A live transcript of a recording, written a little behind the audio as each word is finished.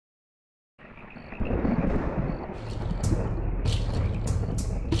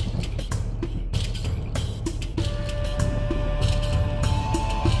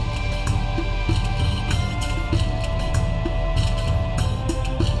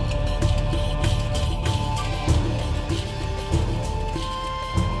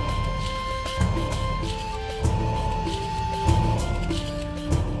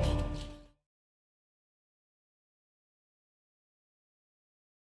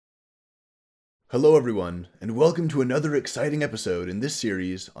Hello everyone, and welcome to another exciting episode in this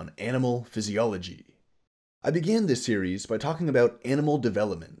series on animal physiology. I began this series by talking about animal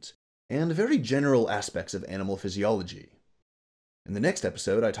development and very general aspects of animal physiology. In the next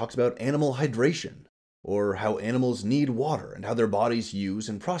episode, I talked about animal hydration, or how animals need water and how their bodies use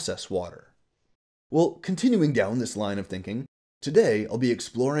and process water. Well, continuing down this line of thinking, today I'll be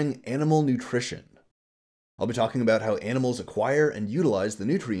exploring animal nutrition. I'll be talking about how animals acquire and utilize the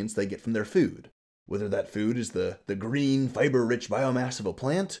nutrients they get from their food, whether that food is the green, fiber-rich biomass of a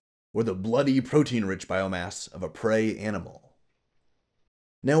plant, or the bloody, protein-rich biomass of a prey animal.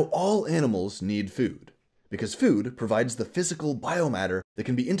 Now, all animals need food, because food provides the physical biomatter that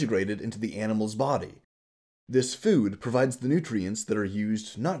can be integrated into the animal's body. This food provides the nutrients that are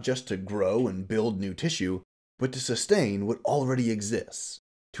used not just to grow and build new tissue, but to sustain what already exists,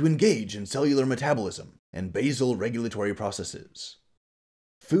 to engage in cellular metabolism and basal regulatory processes.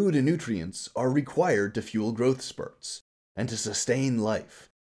 Food and nutrients are required to fuel growth spurts and to sustain life,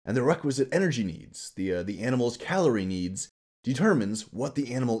 and the requisite energy needs, the animal's calorie needs, determines what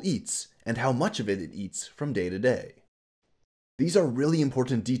the animal eats and how much of it eats from day to day. These are really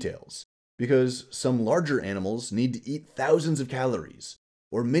important details, because some larger animals need to eat thousands of calories,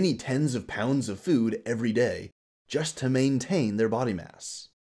 or many tens of pounds of food every day, just to maintain their body mass.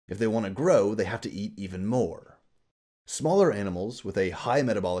 If they want to grow, they have to eat even more. Smaller animals with a high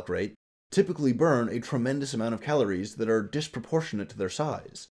metabolic rate typically burn a tremendous amount of calories that are disproportionate to their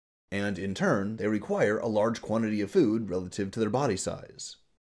size, and in turn, they require a large quantity of food relative to their body size.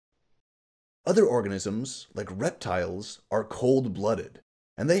 Other organisms, like reptiles, are cold-blooded,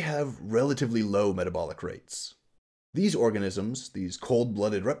 and they have relatively low metabolic rates. These organisms, these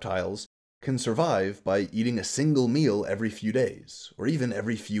cold-blooded reptiles, can survive by eating a single meal every few days, or even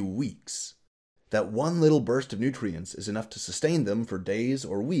every few weeks. That one little burst of nutrients is enough to sustain them for days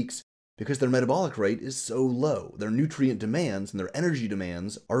or weeks because their metabolic rate is so low. Their nutrient demands and their energy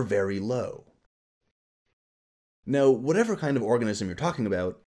demands are very low. Now, whatever kind of organism you're talking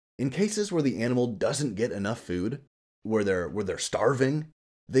about, in cases where the animal doesn't get enough food, where they're starving,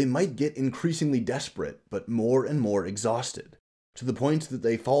 they might get increasingly desperate but more and more exhausted, to the point that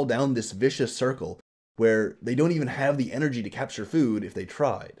they fall down this vicious circle where they don't even have the energy to capture food if they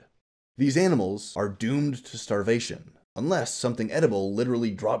tried. These animals are doomed to starvation, unless something edible literally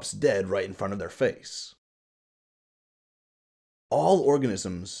drops dead right in front of their face. All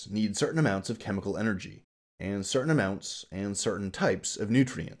organisms need certain amounts of chemical energy, and certain amounts and certain types of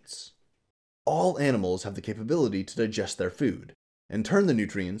nutrients. All animals have the capability to digest their food, and turn the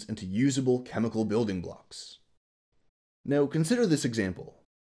nutrients into usable chemical building blocks. Now consider this example.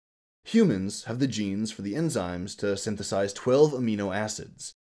 Humans have the genes for the enzymes to synthesize 12 amino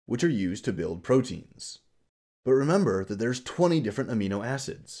acids, which are used to build proteins. But remember that there's 20 different amino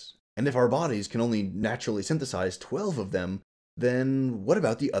acids, and if our bodies can only naturally synthesize 12 of them, then what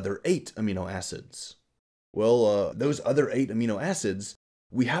about the other 8 amino acids? Well, those other 8 amino acids,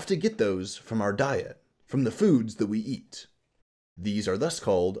 we have to get those from our diet, from the foods that we eat. These are thus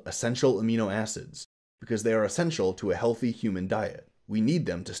called essential amino acids, because they are essential to a healthy human diet. We need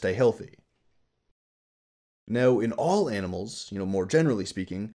them to stay healthy. Now, in all animals, more generally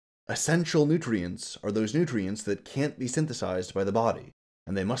speaking, essential nutrients are those nutrients that can't be synthesized by the body,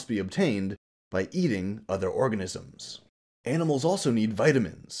 and they must be obtained by eating other organisms. Animals also need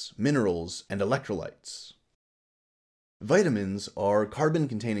vitamins, minerals, and electrolytes. Vitamins are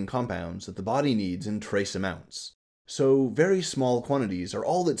carbon-containing compounds that the body needs in trace amounts, so very small quantities are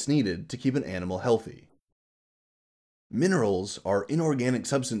all that's needed to keep an animal healthy. Minerals are inorganic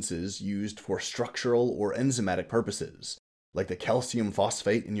substances used for structural or enzymatic purposes, like the calcium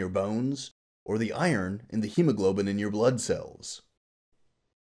phosphate in your bones, or the iron in the hemoglobin in your blood cells.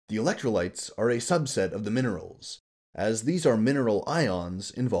 The electrolytes are a subset of the minerals, as these are mineral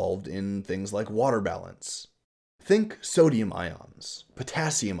ions involved in things like water balance. Think sodium ions,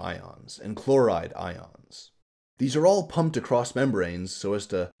 potassium ions, and chloride ions. These are all pumped across membranes so as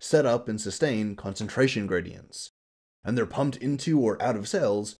to set up and sustain concentration gradients, and they're pumped into or out of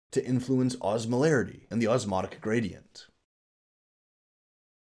cells to influence osmolarity and the osmotic gradient.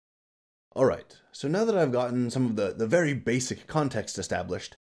 Alright, so now that I've gotten some of the very basic context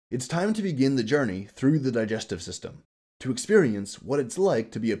established, it's time to begin the journey through the digestive system, to experience what it's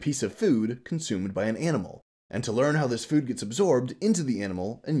like to be a piece of food consumed by an animal, and to learn how this food gets absorbed into the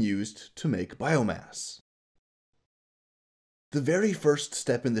animal and used to make biomass. The very first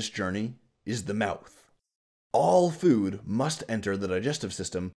step in this journey is the mouth. All food must enter the digestive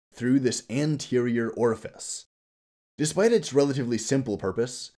system through this anterior orifice. Despite its relatively simple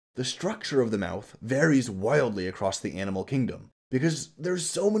purpose, the structure of the mouth varies wildly across the animal kingdom, because there's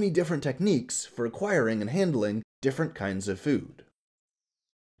so many different techniques for acquiring and handling different kinds of food.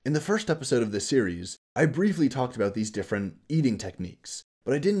 In the first episode of this series, I briefly talked about these different eating techniques,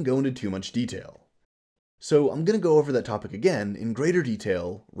 but I didn't go into too much detail. So I'm going to go over that topic again in greater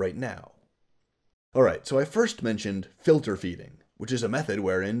detail right now. Alright, so I first mentioned filter feeding, which is a method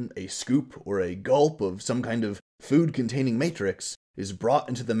wherein a scoop or a gulp of some kind of food-containing matrix is brought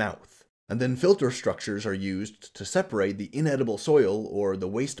into the mouth, and then filter structures are used to separate the inedible soil or the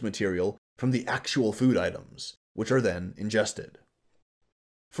waste material from the actual food items, which are then ingested.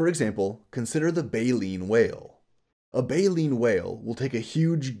 For example, consider the baleen whale. A baleen whale will take a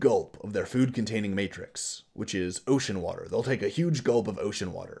huge gulp of their food-containing matrix, which is ocean water. They'll take a huge gulp of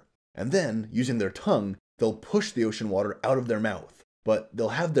ocean water, and then, using their tongue, they'll push the ocean water out of their mouth, but they'll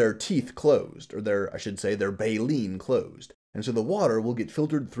have their teeth closed, or their baleen closed, and so the water will get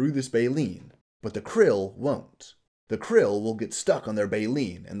filtered through this baleen, but the krill won't. The krill will get stuck on their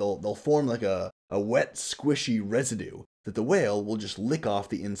baleen, and they'll form like a wet, squishy residue that the whale will just lick off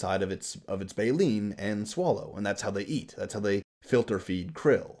the inside of its baleen and swallow, and that's how they eat. That's how they filter feed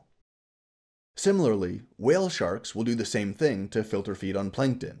krill. Similarly, whale sharks will do the same thing to filter feed on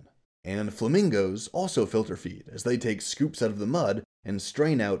plankton. And flamingos also filter feed, as they take scoops out of the mud and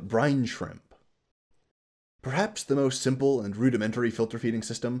strain out brine shrimp. Perhaps the most simple and rudimentary filter feeding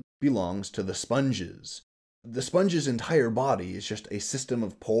system belongs to the sponges. The sponge's entire body is just a system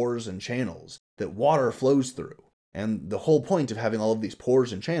of pores and channels that water flows through, and the whole point of having all of these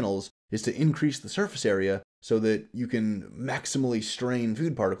pores and channels is to increase the surface area so that you can maximally strain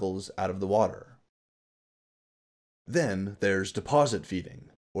food particles out of the water. Then there's deposit feeding,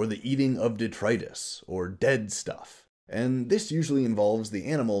 or the eating of detritus, or dead stuff, and this usually involves the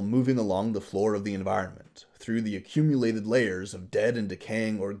animal moving along the floor of the environment, through the accumulated layers of dead and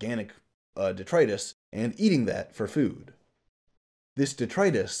decaying organic detritus, and eating that for food. This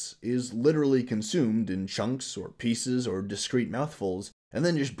detritus is literally consumed in chunks or pieces or discrete mouthfuls, and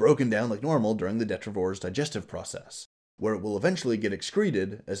then just broken down like normal during the detrivore's digestive process, where it will eventually get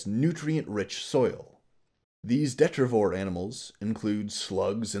excreted as nutrient-rich soil. These detrivore animals include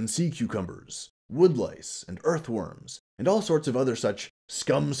slugs and sea cucumbers, woodlice and earthworms, and all sorts of other such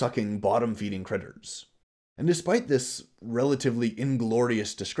scum-sucking, bottom-feeding critters. And despite this relatively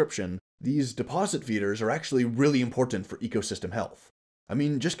inglorious description, these deposit feeders are actually really important for ecosystem health. I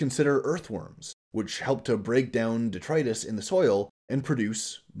mean, just consider earthworms, which help to break down detritus in the soil and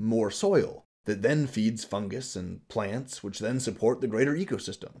produce more soil, that then feeds fungus and plants, which then support the greater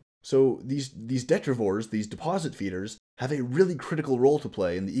ecosystem. So these detrivores, these deposit feeders, have a really critical role to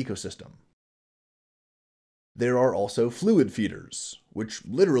play in the ecosystem. There are also fluid feeders, which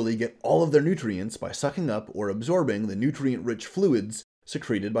literally get all of their nutrients by sucking up or absorbing the nutrient-rich fluids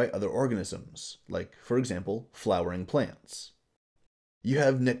secreted by other organisms, like, for example, flowering plants. You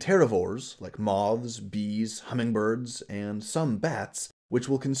have nectarivores, like moths, bees, hummingbirds, and some bats, which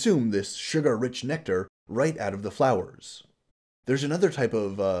will consume this sugar-rich nectar right out of the flowers. There's another type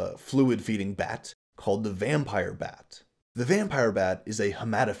of fluid-feeding bat called the vampire bat. The vampire bat is a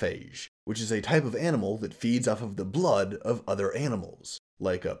hematophage, which is a type of animal that feeds off of the blood of other animals,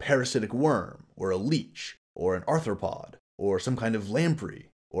 like a parasitic worm, or a leech, or an arthropod, or some kind of lamprey,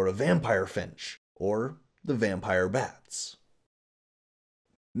 or a vampire finch, or the vampire bats.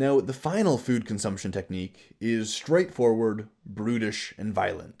 Now, the final food consumption technique is straightforward, brutish, and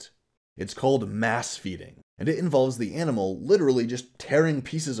violent. It's called mass feeding, and it involves the animal literally just tearing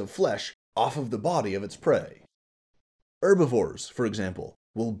pieces of flesh off of the body of its prey. Herbivores, for example,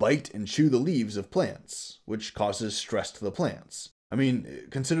 will bite and chew the leaves of plants, which causes stress to the plants. I mean,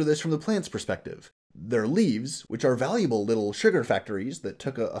 consider this from the plant's perspective. Their leaves, which are valuable little sugar factories that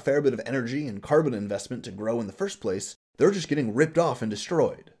took a fair bit of energy and carbon investment to grow in the first place, they're just getting ripped off and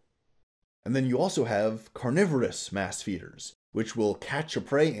destroyed. And then you also have carnivorous mass feeders, which will catch a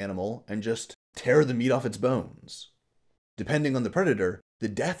prey animal and just tear the meat off its bones. Depending on the predator, the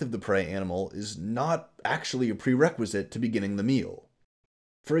death of the prey animal is not actually a prerequisite to beginning the meal.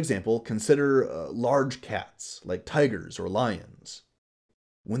 For example, consider large cats, like tigers or lions.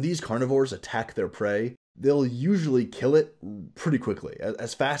 When these carnivores attack their prey, they'll usually kill it pretty quickly,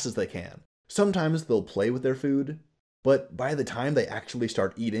 as fast as they can. Sometimes they'll play with their food, but by the time they actually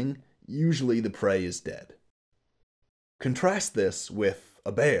start eating, usually the prey is dead. Contrast this with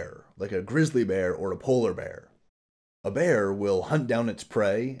a bear, like a grizzly bear or a polar bear. A bear will hunt down its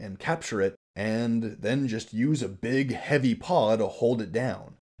prey and capture it, and then just use a big, heavy paw to hold it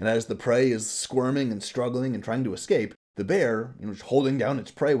down. And as the prey is squirming and struggling and trying to escape, the bear, holding down its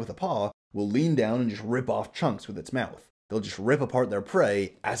prey with a paw, will lean down and just rip off chunks with its mouth. They'll just rip apart their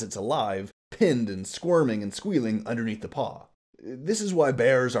prey as it's alive, pinned and squirming and squealing underneath the paw. this is why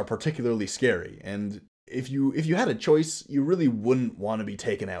bears are particularly scary, and if you had a choice, you really wouldn't want to be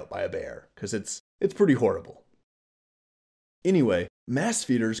taken out by a bear, because it's pretty horrible. Anyway, mass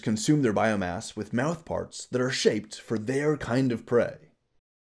feeders consume their biomass with mouth parts that are shaped for their kind of prey.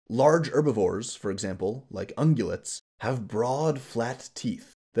 Large herbivores, for example, like ungulates, have broad, flat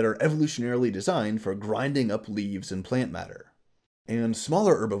teeth that are evolutionarily designed for grinding up leaves and plant matter. And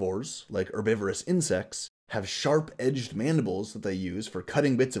smaller herbivores, like herbivorous insects, have sharp-edged mandibles that they use for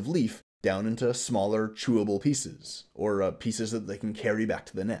cutting bits of leaf down into smaller, chewable pieces, or pieces that they can carry back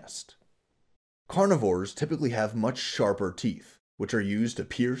to the nest. Carnivores typically have much sharper teeth, which are used to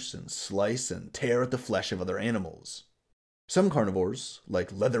pierce and slice and tear at the flesh of other animals. Some carnivores,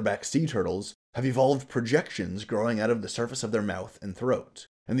 like leatherback sea turtles, have evolved projections growing out of the surface of their mouth and throat.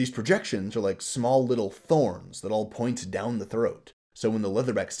 And these projections are like small little thorns that all point down the throat. So when the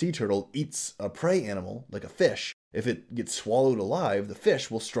leatherback sea turtle eats a prey animal, like a fish, if it gets swallowed alive, the fish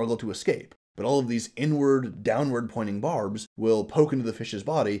will struggle to escape. But all of these inward, downward pointing barbs will poke into the fish's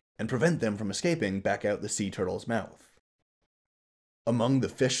body and prevent them from escaping back out the sea turtle's mouth. Among the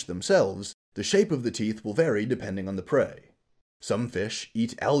fish themselves, the shape of the teeth will vary depending on the prey. Some fish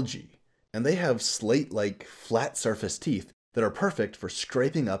eat algae, and they have slate-like, flat-surface teeth that are perfect for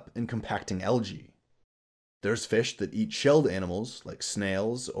scraping up and compacting algae. There's fish that eat shelled animals, like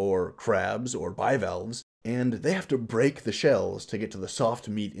snails, or crabs, or bivalves, and they have to break the shells to get to the soft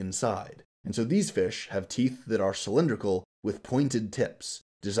meat inside. And so these fish have teeth that are cylindrical with pointed tips,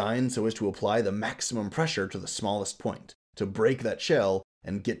 designed so as to apply the maximum pressure to the smallest point, to break that shell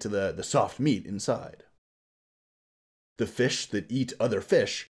and get to the soft meat inside. The fish that eat other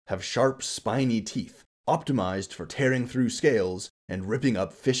fish have sharp, spiny teeth, optimized for tearing through scales and ripping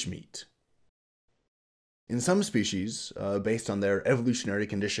up fish meat. In some species, based on their evolutionary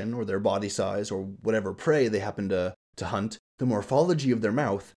condition or their body size or whatever prey they happen to hunt, the morphology of their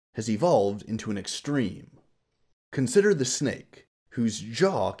mouth has evolved into an extreme. Consider the snake, whose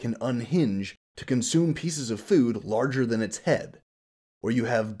jaw can unhinge to consume pieces of food larger than its head. Or you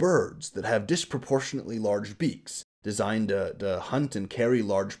have birds that have disproportionately large beaks, designed to hunt and carry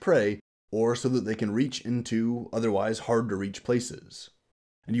large prey, or so that they can reach into otherwise hard-to-reach places.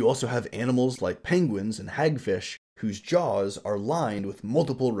 And you also have animals like penguins and hagfish, whose jaws are lined with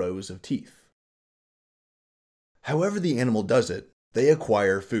multiple rows of teeth. However the animal does it, they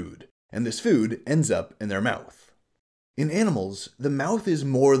acquire food, and this food ends up in their mouth. In animals, the mouth is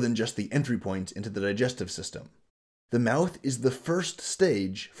more than just the entry point into the digestive system. The mouth is the first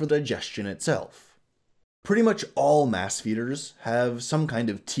stage for digestion itself. Pretty much all mass feeders have some kind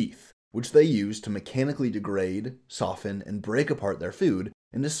of teeth, which they use to mechanically degrade, soften, and break apart their food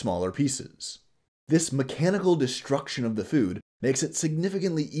into smaller pieces. This mechanical destruction of the food makes it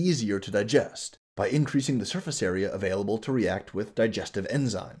significantly easier to digest by increasing the surface area available to react with digestive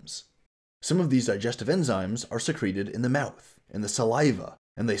enzymes. Some of these digestive enzymes are secreted in the mouth, in the saliva,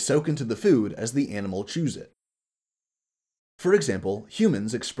 and they soak into the food as the animal chews it. For example,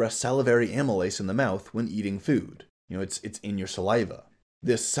 humans express salivary amylase in the mouth when eating food. It's in your saliva.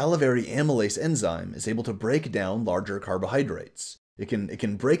 This salivary amylase enzyme is able to break down larger carbohydrates. It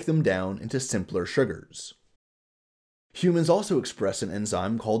can break them down into simpler sugars. Humans also express an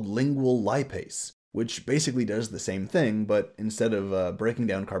enzyme called lingual lipase, which basically does the same thing, but instead of breaking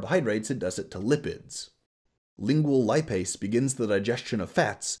down carbohydrates, it does it to lipids. Lingual lipase begins the digestion of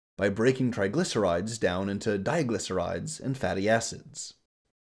fats by breaking triglycerides down into diglycerides and fatty acids.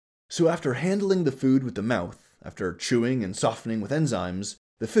 So after handling the food with the mouth, after chewing and softening with enzymes,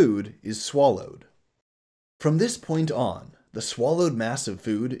 the food is swallowed. From this point on, the swallowed mass of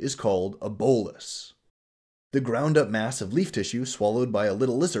food is called a bolus. The ground-up mass of leaf tissue swallowed by a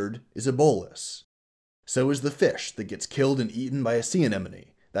little lizard is a bolus. So is the fish that gets killed and eaten by a sea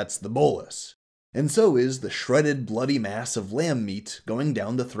anemone. That's the bolus. And so is the shredded, bloody mass of lamb meat going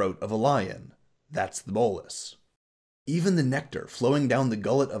down the throat of a lion. That's the bolus. Even the nectar flowing down the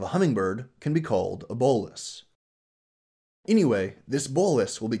gullet of a hummingbird can be called a bolus. Anyway, this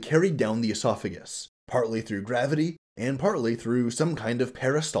bolus will be carried down the esophagus, partly through gravity and partly through some kind of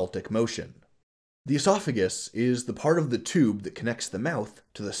peristaltic motion. The esophagus is the part of the tube that connects the mouth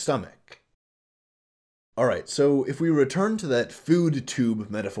to the stomach. Alright, so if we return to that food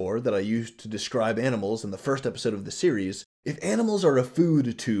tube metaphor that I used to describe animals in the first episode of the series, if animals are a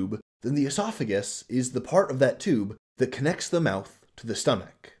food tube, then the esophagus is the part of that tube that connects the mouth to the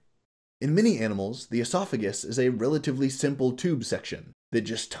stomach. In many animals, the esophagus is a relatively simple tube section that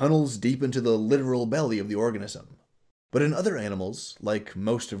just tunnels deep into the literal belly of the organism. But in other animals, like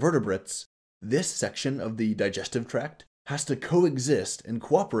most vertebrates, this section of the digestive tract has to coexist and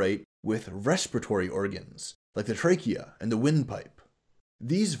cooperate with respiratory organs, like the trachea and the windpipe.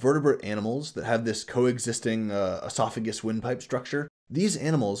 These vertebrate animals that have this coexisting esophagus windpipe structure, these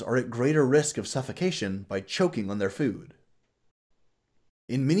animals are at greater risk of suffocation by choking on their food.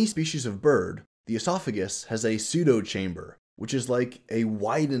 In many species of bird, the esophagus has a pseudochamber, which is like a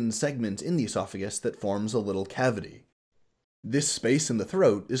widened segment in the esophagus that forms a little cavity. This space in the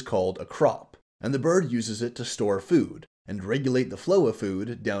throat is called a crop, and the bird uses it to store food and regulate the flow of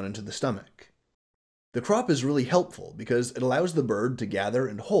food down into the stomach. The crop is really helpful because it allows the bird to gather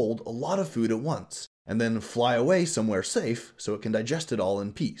and hold a lot of food at once, and then fly away somewhere safe so it can digest it all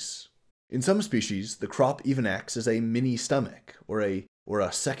in peace. In some species, the crop even acts as a mini stomach, or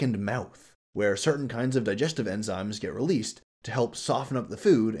a second mouth, where certain kinds of digestive enzymes get released to help soften up the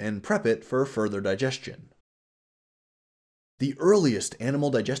food and prep it for further digestion. The earliest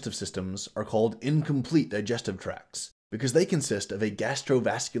animal digestive systems are called incomplete digestive tracts because they consist of a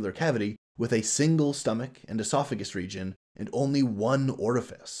gastrovascular cavity with a single stomach and esophagus region and only one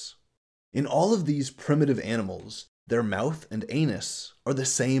orifice. In all of these primitive animals, their mouth and anus are the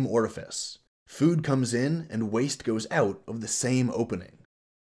same orifice. Food comes in and waste goes out of the same opening.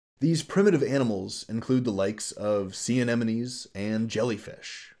 These primitive animals include the likes of sea anemones and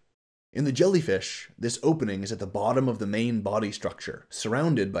jellyfish. In the jellyfish, this opening is at the bottom of the main body structure,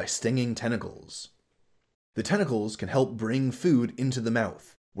 surrounded by stinging tentacles. The tentacles can help bring food into the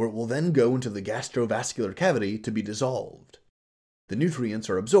mouth, where it will then go into the gastrovascular cavity to be dissolved. The nutrients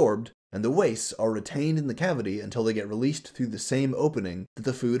are absorbed, and the wastes are retained in the cavity until they get released through the same opening that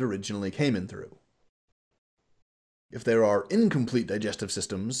the food originally came in through. If there are incomplete digestive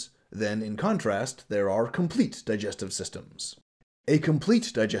systems, then in contrast, there are complete digestive systems. A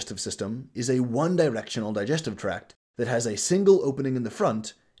complete digestive system is a one-directional digestive tract that has a single opening in the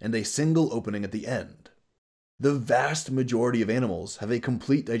front and a single opening at the end. The vast majority of animals have a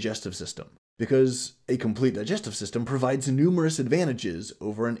complete digestive system, because a complete digestive system provides numerous advantages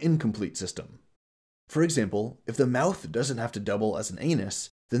over an incomplete system. For example, if the mouth doesn't have to double as an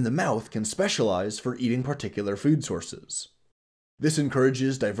anus, then the mouth can specialize for eating particular food sources. This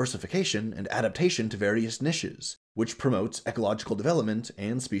encourages diversification and adaptation to various niches, which promotes ecological development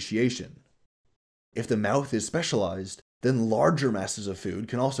and speciation. If the mouth is specialized, then larger masses of food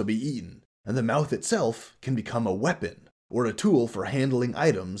can also be eaten, and the mouth itself can become a weapon, or a tool for handling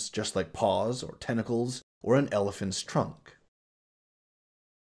items just like paws or tentacles or an elephant's trunk.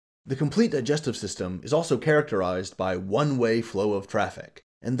 The complete digestive system is also characterized by one-way flow of traffic,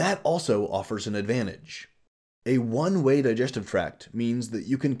 and that also offers an advantage. A one-way digestive tract means that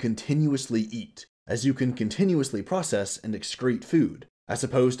you can continuously eat, as you can continuously process and excrete food, as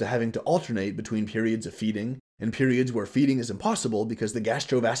opposed to having to alternate between periods of feeding and periods where feeding is impossible because the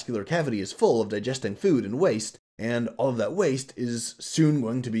gastrovascular cavity is full of digesting food and waste, and all of that waste is soon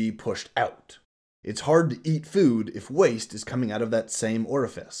going to be pushed out. It's hard to eat food if waste is coming out of that same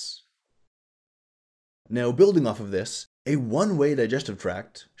orifice. Now, building off of this, a one-way digestive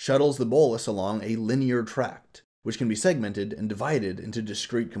tract shuttles the bolus along a linear tract, which can be segmented and divided into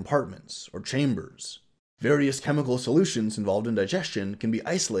discrete compartments, or chambers. Various chemical solutions involved in digestion can be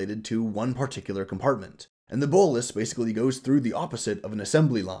isolated to one particular compartment, and the bolus basically goes through the opposite of an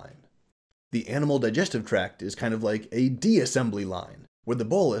assembly line. The animal digestive tract is kind of like a de-assembly line, where the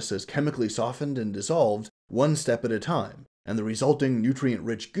bolus is chemically softened and dissolved one step at a time, and the resulting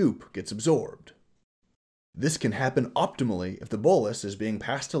nutrient-rich goop gets absorbed. This can happen optimally if the bolus is being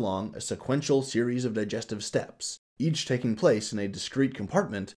passed along a sequential series of digestive steps, each taking place in a discrete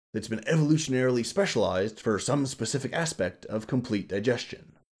compartment that's been evolutionarily specialized for some specific aspect of complete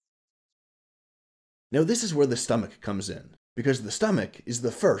digestion. Now this is where the stomach comes in, because the stomach is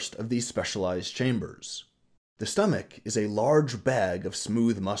the first of these specialized chambers. The stomach is a large bag of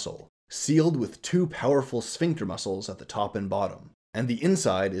smooth muscle, sealed with two powerful sphincter muscles at the top and bottom, and the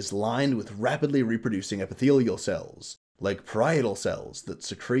inside is lined with rapidly reproducing epithelial cells, like parietal cells that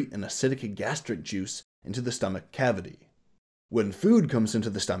secrete an acidic gastric juice into the stomach cavity. When food comes into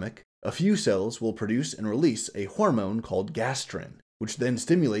the stomach, a few cells will produce and release a hormone called gastrin, which then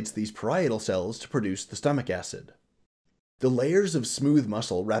stimulates these parietal cells to produce the stomach acid. The layers of smooth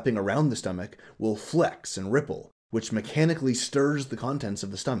muscle wrapping around the stomach will flex and ripple, which mechanically stirs the contents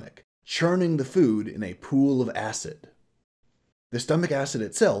of the stomach, churning the food in a pool of acid. The stomach acid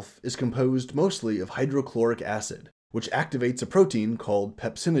itself is composed mostly of hydrochloric acid, which activates a protein called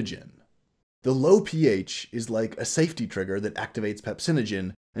pepsinogen. The low pH is like a safety trigger that activates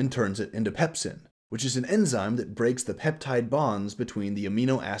pepsinogen and turns it into pepsin, which is an enzyme that breaks the peptide bonds between the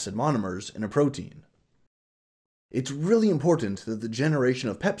amino acid monomers in a protein. It's really important that the generation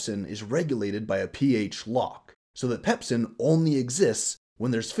of pepsin is regulated by a pH lock, so that pepsin only exists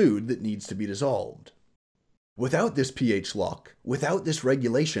when there's food that needs to be dissolved. Without this pH lock, without this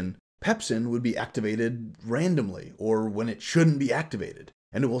regulation, pepsin would be activated randomly, or when it shouldn't be activated,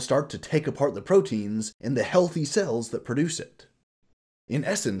 and it will start to take apart the proteins in the healthy cells that produce it. In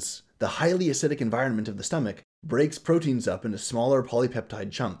essence, the highly acidic environment of the stomach breaks proteins up into smaller polypeptide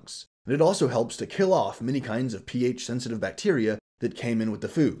chunks, and it also helps to kill off many kinds of pH-sensitive bacteria that came in with the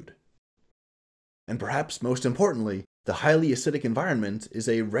food. And perhaps most importantly, the highly acidic environment is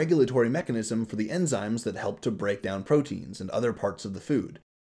a regulatory mechanism for the enzymes that help to break down proteins and other parts of the food.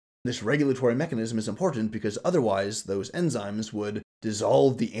 This regulatory mechanism is important because otherwise those enzymes would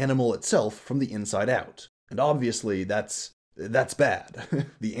dissolve the animal itself from the inside out. And obviously that's bad.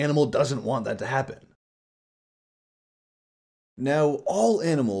 The animal doesn't want that to happen. Now, all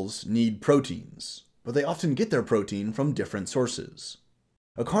animals need proteins, but they often get their protein from different sources.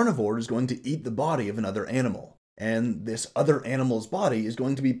 A carnivore is going to eat the body of another animal, and this other animal's body is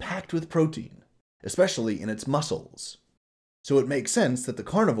going to be packed with protein, especially in its muscles. So it makes sense that the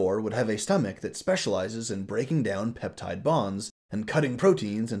carnivore would have a stomach that specializes in breaking down peptide bonds and cutting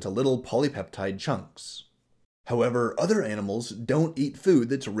proteins into little polypeptide chunks. However, other animals don't eat food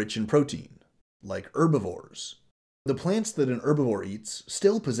that's rich in protein, like herbivores. The plants that an herbivore eats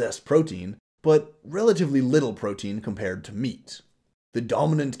still possess protein, but relatively little protein compared to meat. The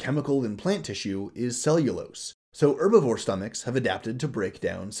dominant chemical in plant tissue is cellulose, so herbivore stomachs have adapted to break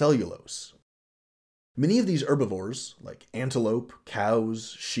down cellulose. Many of these herbivores, like antelope,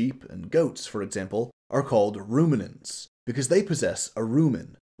 cows, sheep, and goats, for example, are called ruminants because they possess a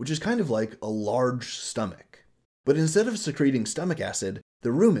rumen, which is kind of like a large stomach. But instead of secreting stomach acid, the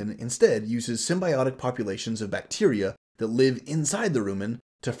rumen instead uses symbiotic populations of bacteria that live inside the rumen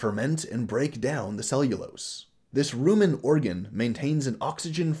to ferment and break down the cellulose. This rumen organ maintains an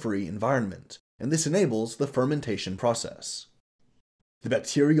oxygen-free environment, and this enables the fermentation process. The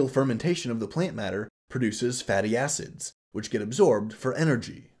bacterial fermentation of the plant matter produces fatty acids, which get absorbed for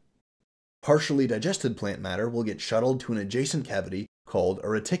energy. Partially digested plant matter will get shuttled to an adjacent cavity called a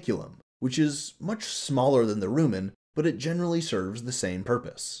reticulum, which is much smaller than the rumen, but it generally serves the same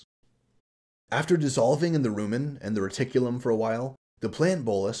purpose. After dissolving in the rumen and the reticulum for a while, the plant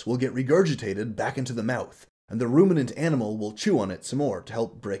bolus will get regurgitated back into the mouth, and the ruminant animal will chew on it some more to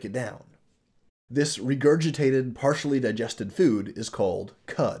help break it down. This regurgitated, partially digested food is called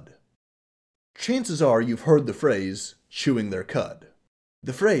cud. Chances are you've heard the phrase, chewing their cud.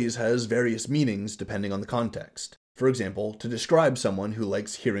 The phrase has various meanings depending on the context. For example, to describe someone who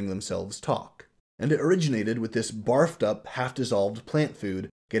likes hearing themselves talk. And it originated with this barfed up, half-dissolved plant food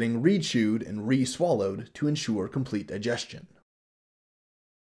getting re-chewed and re-swallowed to ensure complete digestion.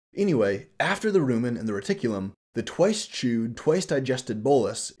 Anyway, after the rumen and the reticulum, the twice-chewed, twice-digested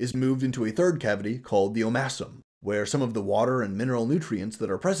bolus is moved into a third cavity called the omasum, where some of the water and mineral nutrients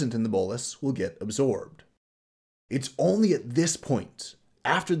that are present in the bolus will get absorbed. It's only at this point,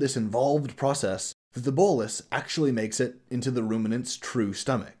 after this involved process, that the bolus actually makes it into the ruminant's true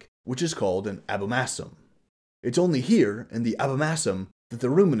stomach, which is called an abomasum. It's only here, in the abomasum, that the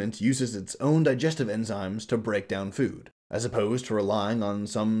ruminant uses its own digestive enzymes to break down food, as opposed to relying on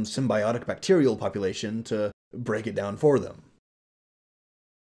some symbiotic bacterial population to break it down for them.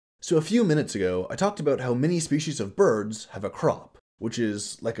 So a few minutes ago, I talked about how many species of birds have a crop, which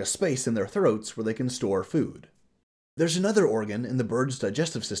is like a space in their throats where they can store food. There's another organ in the bird's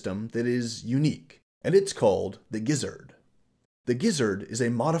digestive system that is unique, and it's called the gizzard. The gizzard is a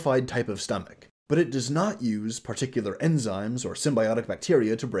modified type of stomach, but it does not use particular enzymes or symbiotic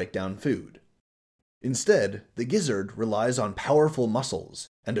bacteria to break down food. Instead, the gizzard relies on powerful muscles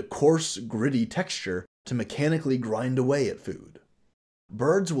and a coarse, gritty texture to mechanically grind away at food.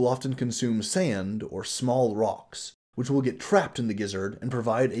 Birds will often consume sand or small rocks, which will get trapped in the gizzard and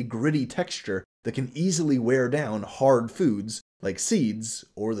provide a gritty texture that can easily wear down hard foods like seeds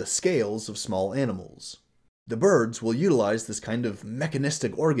or the scales of small animals. The birds will utilize this kind of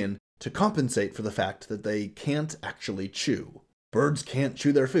mechanistic organ to compensate for the fact that they can't actually chew. Birds can't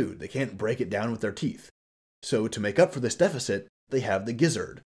chew their food, they can't break it down with their teeth. So to make up for this deficit, they have the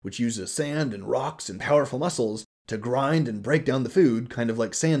gizzard, which uses sand and rocks and powerful muscles to grind and break down the food kind of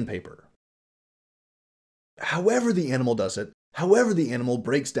like sandpaper. However the animal does it, however the animal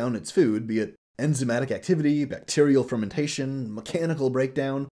breaks down its food, be it enzymatic activity, bacterial fermentation, mechanical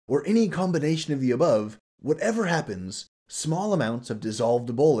breakdown, or any combination of the above, whatever happens, small amounts of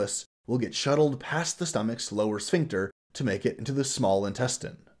dissolved bolus will get shuttled past the stomach's lower sphincter to make it into the small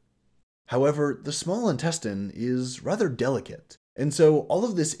intestine. However, the small intestine is rather delicate, and so all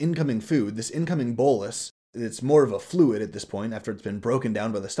of this incoming food, this incoming bolus, it's more of a fluid at this point after it's been broken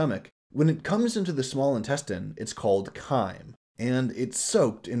down by the stomach, when it comes into the small intestine, it's called chyme, and it's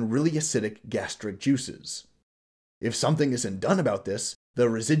soaked in really acidic gastric juices. If something isn't done about this, the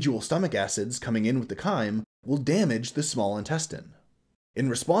residual stomach acids coming in with the chyme will damage the small intestine. In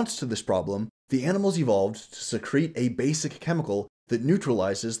response to this problem, the animals evolved to secrete a basic chemical that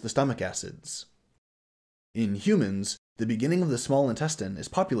neutralizes the stomach acids. In humans, the beginning of the small intestine is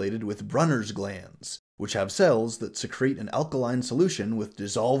populated with Brunner's glands, which have cells that secrete an alkaline solution with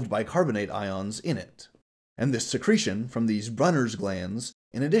dissolved bicarbonate ions in it. And this secretion from these Brunner's glands,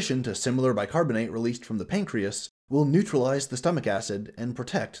 in addition to similar bicarbonate released from the pancreas, will neutralize the stomach acid and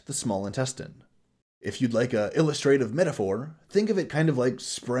protect the small intestine. If you'd like an illustrative metaphor, think of it kind of like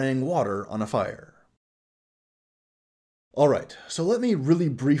spraying water on a fire. Alright, so let me really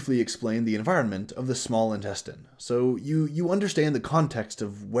briefly explain the environment of the small intestine, so you understand the context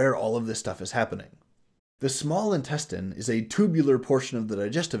of where all of this stuff is happening. The small intestine is a tubular portion of the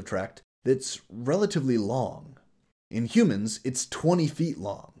digestive tract that's relatively long. In humans, it's 20 feet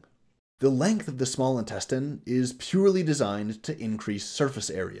long. The length of the small intestine is purely designed to increase surface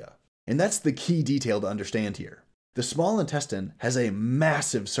area. And that's the key detail to understand here. The small intestine has a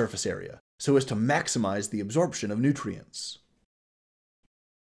massive surface area, so as to maximize the absorption of nutrients.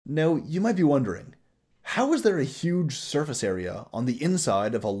 Now, you might be wondering, how is there a huge surface area on the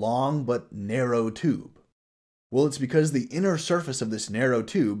inside of a long but narrow tube? Well, it's because the inner surface of this narrow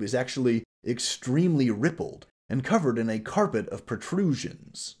tube is actually extremely rippled and covered in a carpet of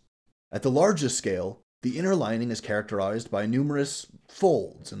protrusions. At the largest scale, the inner lining is characterized by numerous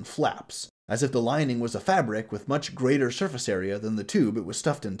folds and flaps, as if the lining was a fabric with much greater surface area than the tube it was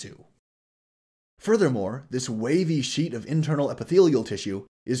stuffed into. Furthermore, this wavy sheet of internal epithelial tissue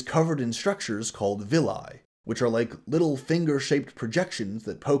is covered in structures called villi, which are like little finger-shaped projections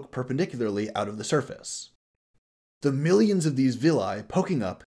that poke perpendicularly out of the surface. The millions of these villi poking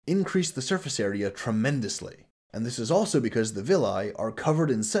up increase the surface area tremendously, and this is also because the villi are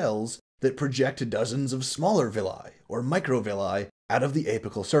covered in cells that project dozens of smaller villi, or microvilli, out of the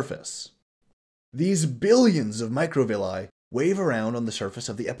apical surface. These billions of microvilli wave around on the surface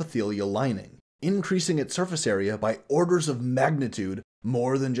of the epithelial lining, increasing its surface area by orders of magnitude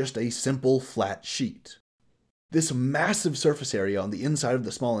more than just a simple flat sheet. This massive surface area on the inside of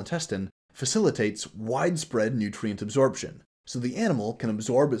the small intestine facilitates widespread nutrient absorption, so the animal can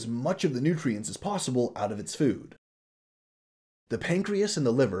absorb as much of the nutrients as possible out of its food. The pancreas and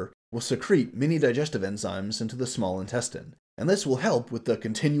the liver will secrete many digestive enzymes into the small intestine, and this will help with the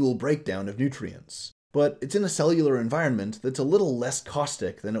continual breakdown of nutrients. But it's in a cellular environment that's a little less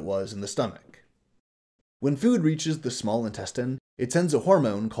caustic than it was in the stomach. When food reaches the small intestine, it sends a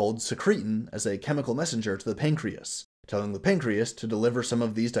hormone called secretin as a chemical messenger to the pancreas, telling the pancreas to deliver some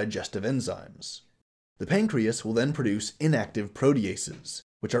of these digestive enzymes. The pancreas will then produce inactive proteases,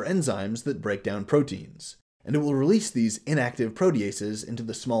 which are enzymes that break down proteins, and it will release these inactive proteases into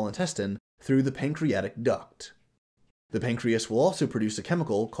the small intestine through the pancreatic duct. The pancreas will also produce a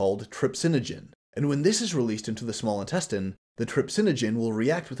chemical called trypsinogen, and when this is released into the small intestine, the trypsinogen will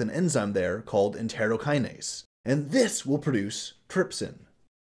react with an enzyme there called enterokinase, and this will produce trypsin.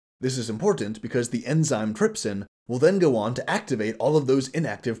 This is important because the enzyme trypsin will then go on to activate all of those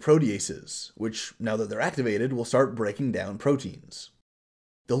inactive proteases, which, now that they're activated, will start breaking down proteins.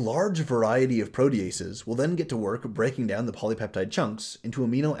 The large variety of proteases will then get to work breaking down the polypeptide chunks into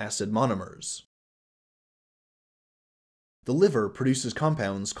amino acid monomers. The liver produces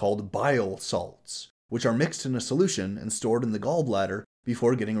compounds called bile salts, which are mixed in a solution and stored in the gallbladder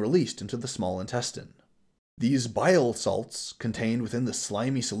before getting released into the small intestine. These bile salts, contained within the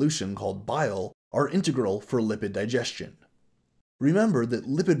slimy solution called bile, are integral for lipid digestion. Remember that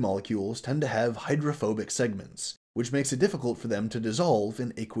lipid molecules tend to have hydrophobic segments, which makes it difficult for them to dissolve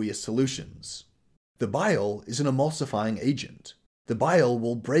in aqueous solutions. The bile is an emulsifying agent. The bile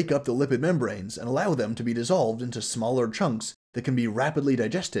will break up the lipid membranes and allow them to be dissolved into smaller chunks that can be rapidly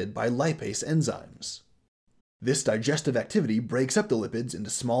digested by lipase enzymes. This digestive activity breaks up the lipids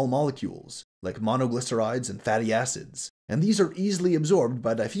into small molecules, like monoglycerides and fatty acids, and these are easily absorbed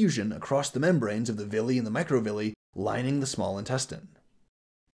by diffusion across the membranes of the villi and the microvilli lining the small intestine.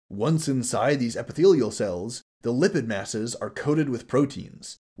 Once inside these epithelial cells, the lipid masses are coated with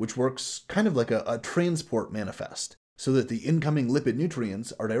proteins, which works kind of like a transport manifest, so that the incoming lipid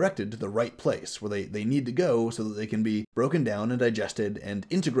nutrients are directed to the right place where they need to go so that they can be broken down and digested and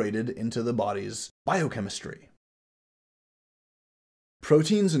integrated into the body's biochemistry.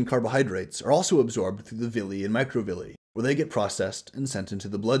 Proteins and carbohydrates are also absorbed through the villi and microvilli, where they get processed and sent into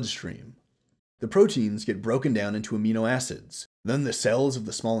the bloodstream. The proteins get broken down into amino acids. Then the cells of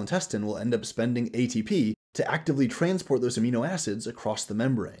the small intestine will end up spending ATP to actively transport those amino acids across the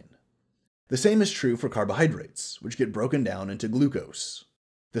membrane. The same is true for carbohydrates, which get broken down into glucose.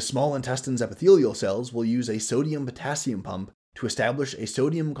 The small intestine's epithelial cells will use a sodium-potassium pump to establish a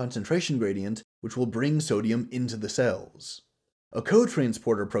sodium concentration gradient which will bring sodium into the cells. A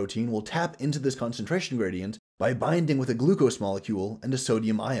cotransporter protein will tap into this concentration gradient by binding with a glucose molecule and a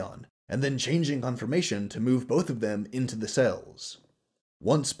sodium ion, and then changing conformation to move both of them into the cells.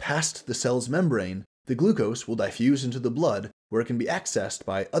 Once past the cell's membrane, the glucose will diffuse into the blood where it can be accessed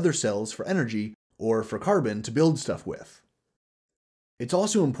by other cells for energy or for carbon to build stuff with. It's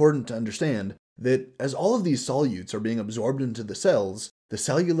also important to understand that as all of these solutes are being absorbed into the cells, the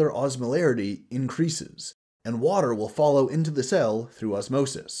cellular osmolarity increases, and water will follow into the cell through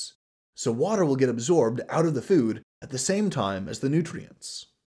osmosis. So water will get absorbed out of the food at the same time as the nutrients.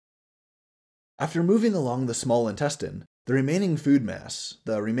 After moving along the small intestine, the remaining food mass,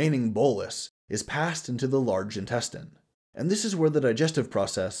 the remaining bolus, is passed into the large intestine. And this is where the digestive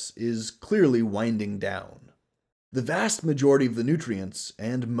process is clearly winding down. The vast majority of the nutrients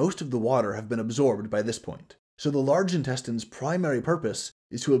and most of the water have been absorbed by this point, so the large intestine's primary purpose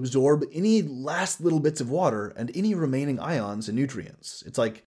is to absorb any last little bits of water and any remaining ions and nutrients. It's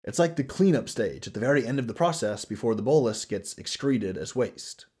like the cleanup stage at the very end of the process before the bolus gets excreted as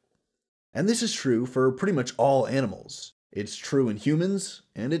waste. And this is true for pretty much all animals. It's true in humans,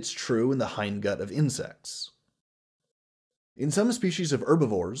 and it's true in the hindgut of insects. In some species of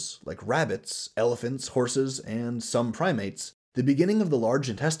herbivores, like rabbits, elephants, horses, and some primates, the beginning of the large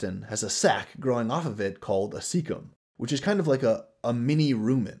intestine has a sac growing off of it called a cecum, which is kind of like a mini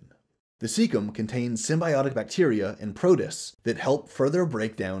rumen. The cecum contains symbiotic bacteria and protists that help further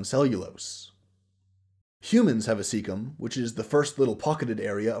break down cellulose. Humans have a cecum, which is the first little pocketed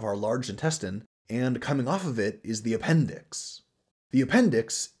area of our large intestine, and coming off of it is the appendix. The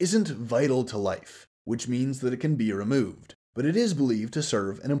appendix isn't vital to life, which means that it can be removed, but it is believed to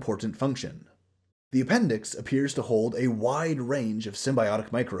serve an important function. The appendix appears to hold a wide range of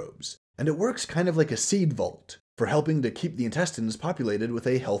symbiotic microbes, and it works kind of like a seed vault for helping to keep the intestines populated with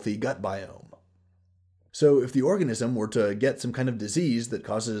a healthy gut biome. So if the organism were to get some kind of disease that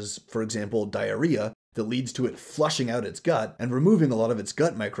causes, for example, diarrhea, that leads to it flushing out its gut and removing a lot of its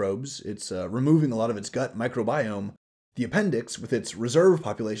gut microbes, removing a lot of its gut microbiome, the appendix, with its reserve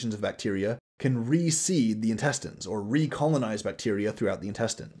populations of bacteria, can reseed the intestines, or recolonize bacteria throughout the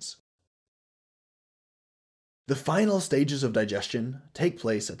intestines. The final stages of digestion take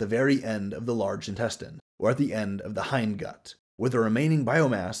place at the very end of the large intestine, or at the end of the hindgut, where the remaining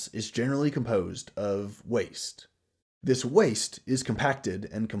biomass is generally composed of waste. This waste is compacted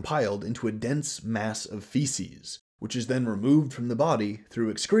and compiled into a dense mass of feces, which is then removed from the body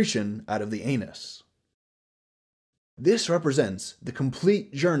through excretion out of the anus. This represents the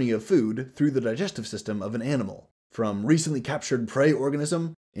complete journey of food through the digestive system of an animal, from recently captured prey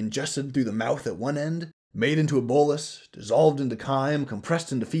organism, ingested through the mouth at one end, made into a bolus, dissolved into chyme,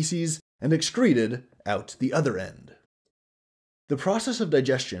 compressed into feces, and excreted out the other end. The process of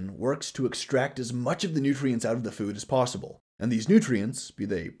digestion works to extract as much of the nutrients out of the food as possible, and these nutrients, be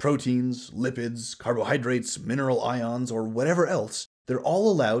they proteins, lipids, carbohydrates, mineral ions, or whatever else, they're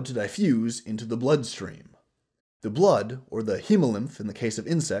all allowed to diffuse into the bloodstream. The blood, or the hemolymph in the case of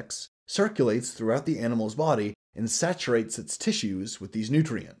insects, circulates throughout the animal's body and saturates its tissues with these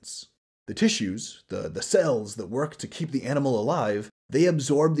nutrients. The tissues, the cells that work to keep the animal alive, they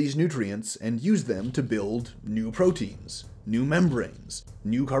absorb these nutrients and use them to build new proteins, new membranes,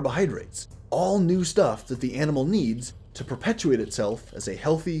 new carbohydrates, all new stuff that the animal needs to perpetuate itself as a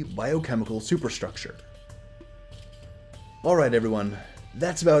healthy biochemical superstructure. Alright everyone,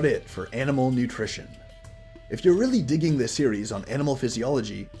 that's about it for animal nutrition. If you're really digging this series on animal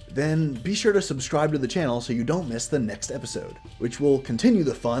physiology, then be sure to subscribe to the channel so you don't miss the next episode, which will continue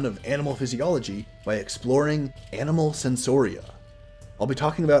the fun of animal physiology by exploring animal sensoria. I'll be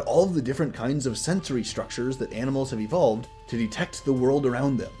talking about all of the different kinds of sensory structures that animals have evolved to detect the world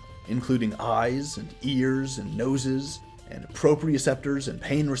around them, including eyes and ears and noses, and proprioceptors and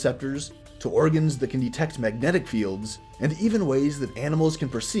pain receptors, to organs that can detect magnetic fields, and even ways that animals can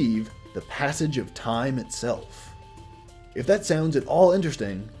perceive the passage of time itself. If that sounds at all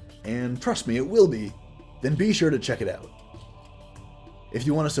interesting, and trust me, it will be, then be sure to check it out. If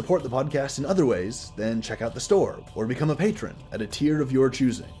you want to support the podcast in other ways, then check out the store, or become a patron at a tier of your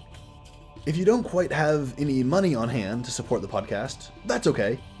choosing. If you don't quite have any money on hand to support the podcast, that's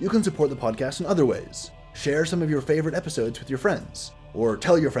okay. You can support the podcast in other ways. Share some of your favorite episodes with your friends, or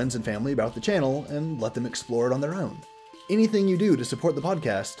tell your friends and family about the channel and let them explore it on their own. Anything you do to support the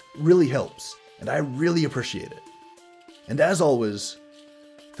podcast really helps, and I really appreciate it. And as always,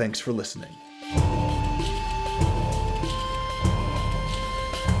 thanks for listening.